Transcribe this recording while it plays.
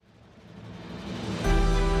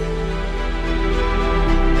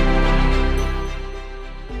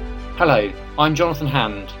Hello, I'm Jonathan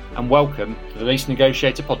Hand and welcome to the Lease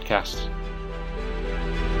Negotiator Podcast.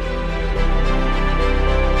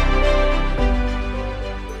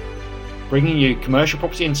 Bringing you commercial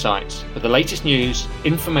property insights with the latest news,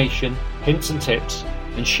 information, hints and tips,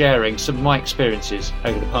 and sharing some of my experiences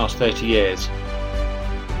over the past 30 years.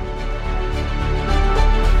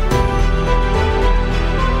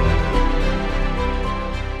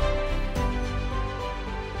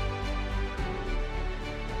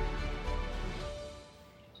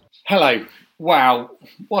 Hello. Wow,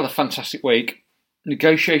 what a fantastic week.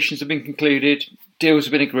 Negotiations have been concluded, deals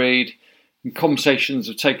have been agreed, and conversations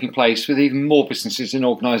have taken place with even more businesses and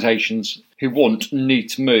organisations who want and need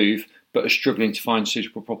to move but are struggling to find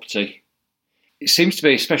suitable property. It seems to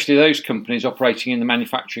be especially those companies operating in the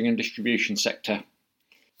manufacturing and distribution sector.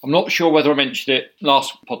 I'm not sure whether I mentioned it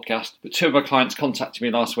last podcast, but two of my clients contacted me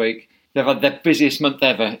last week. They've had their busiest month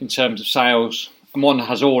ever in terms of sales, and one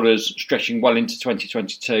has orders stretching well into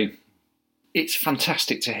 2022. It's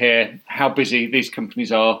fantastic to hear how busy these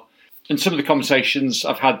companies are. And some of the conversations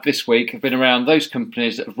I've had this week have been around those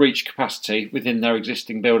companies that have reached capacity within their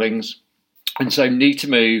existing buildings and so need to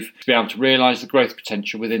move to be able to realise the growth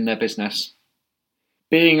potential within their business.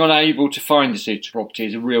 Being unable to find a suitable property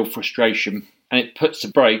is a real frustration and it puts the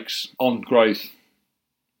brakes on growth.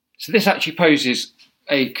 So this actually poses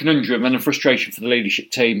a conundrum and a frustration for the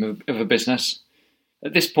leadership team of a business.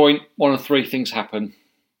 At this point, one of three things happen.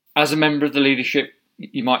 As a member of the leadership,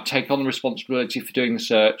 you might take on the responsibility for doing the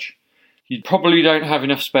search. You probably don't have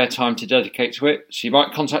enough spare time to dedicate to it, so you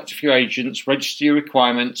might contact a few agents, register your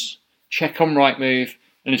requirements, check on Rightmove,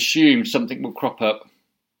 and assume something will crop up.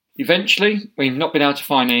 Eventually, when you've not been able to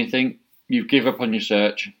find anything, you give up on your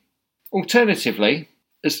search. Alternatively,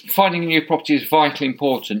 as finding a new property is vitally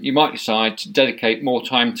important, you might decide to dedicate more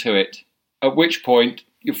time to it, at which point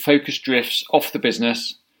your focus drifts off the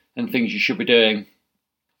business and things you should be doing.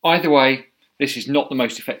 Either way, this is not the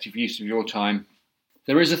most effective use of your time.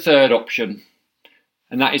 There is a third option,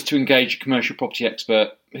 and that is to engage a commercial property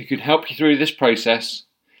expert who can help you through this process,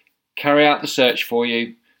 carry out the search for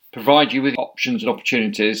you, provide you with options and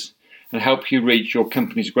opportunities, and help you reach your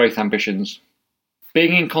company's growth ambitions.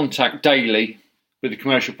 Being in contact daily with the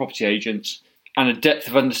commercial property agents and a depth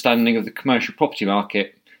of understanding of the commercial property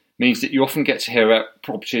market means that you often get to hear about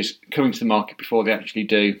properties coming to the market before they actually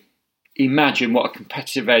do. Imagine what a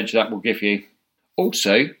competitive edge that will give you.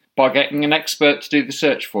 Also, by getting an expert to do the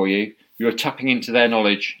search for you, you are tapping into their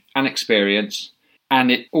knowledge and experience,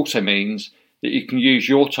 and it also means that you can use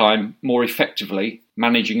your time more effectively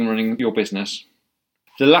managing and running your business.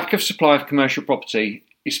 The lack of supply of commercial property,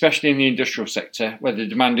 especially in the industrial sector where the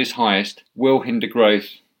demand is highest, will hinder growth.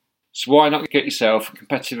 So why not get yourself a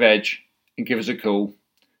competitive edge and give us a call.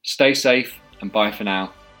 Stay safe and bye for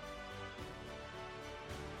now.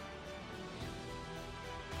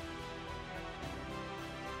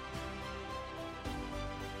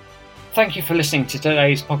 Thank you for listening to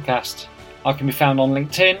today's podcast. I can be found on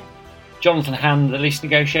LinkedIn, Jonathan Hand, the Lease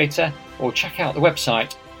Negotiator, or check out the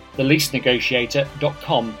website,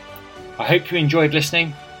 theleasenegotiator.com. I hope you enjoyed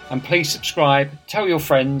listening, and please subscribe, tell your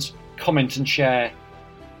friends, comment and share.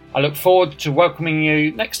 I look forward to welcoming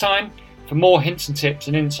you next time for more hints and tips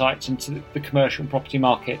and insights into the commercial property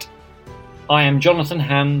market. I am Jonathan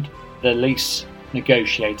Hand, the Lease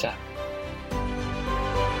Negotiator.